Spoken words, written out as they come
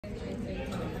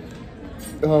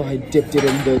Oh, I dipped it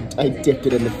in the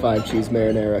 5-cheese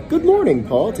marinara. Good morning,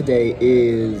 Paul. Today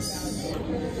is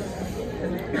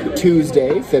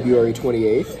Tuesday, February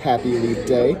 28th. Happy Leap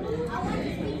Day.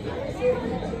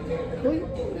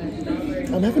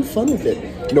 I'm having fun with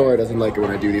it. Nora doesn't like it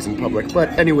when I do these in public. But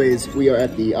anyways, we are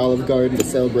at the Olive Garden to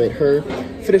celebrate her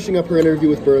finishing up her interview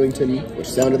with Burlington, which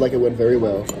sounded like it went very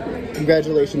well.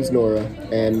 Congratulations, Nora,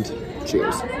 and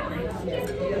cheers.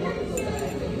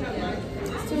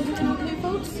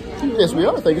 Yes, we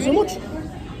are. Thank you so much.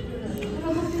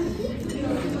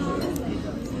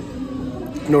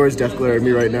 Nora's death glaring at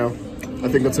me right now. I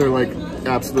think that's her, like,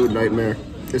 absolute nightmare,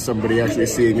 is somebody actually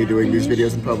seeing me doing these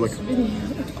videos in public.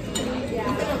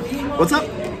 What's up?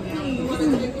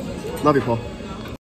 Love you, Paul.